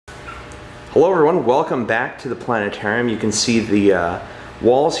Hello everyone, welcome back to the Planetarium. You can see the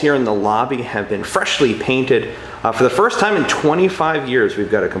walls here in the lobby have been freshly painted. For the first time in 25 years,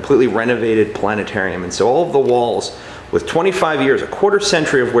 we've got a completely renovated planetarium. And so all of the walls with 25 years, a quarter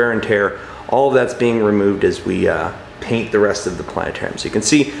century of wear and tear, all of that's being removed as we paint the rest of the planetarium. So you can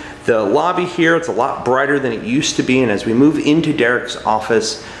see the lobby here, it's a lot brighter than it used to be. And as we move into Derek's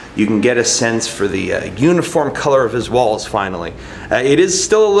office, you can get a sense for the uniform color of his walls finally. It is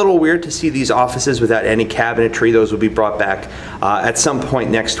still a little weird to see these offices without any cabinetry. Those will be brought back at some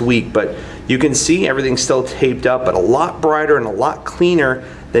point next week, but you can see everything's still taped up, but a lot brighter and a lot cleaner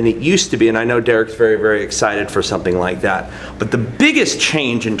than it used to be, and I know Derek's very, very excited for something like that. But the biggest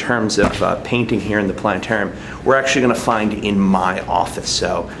change in terms of painting here in the planetarium, we're actually gonna find in my office.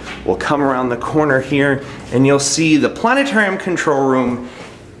 So we'll come around the corner here and you'll see the planetarium control room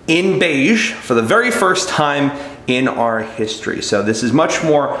in beige for the very first time in our history. So this is much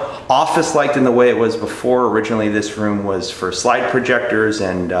more office-like than the way it was before. Originally this room was for slide projectors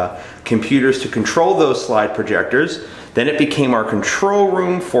and computers to control those slide projectors. Then it became our control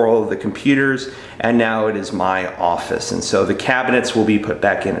room for all of the computers, and now it is my office. And so the cabinets will be put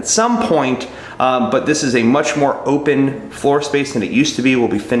back in at some point, but this is a much more open floor space than it used to be. We'll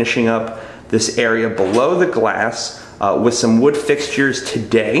be finishing up this area below the glass with some wood fixtures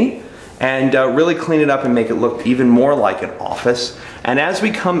today, and really clean it up and make it look even more like an office. And as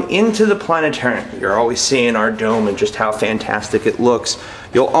we come into the planetarium, you're always seeing our dome and just how fantastic it looks.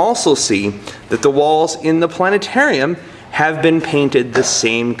 You'll also see that the walls in the planetarium have been painted the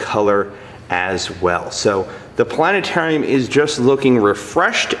same color as well. So the planetarium is just looking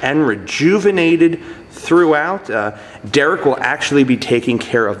refreshed and rejuvenated throughout. Derek will actually be taking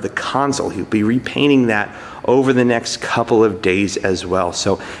care of the console. He'll be repainting that over the next couple of days as well.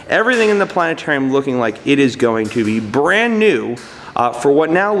 So everything in the planetarium looking like it is going to be brand new for what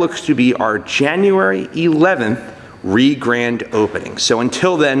now looks to be our January 11th re-grand opening. So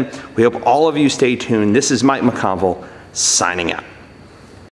until then, we hope all of you stay tuned. This is Mike McConville signing out.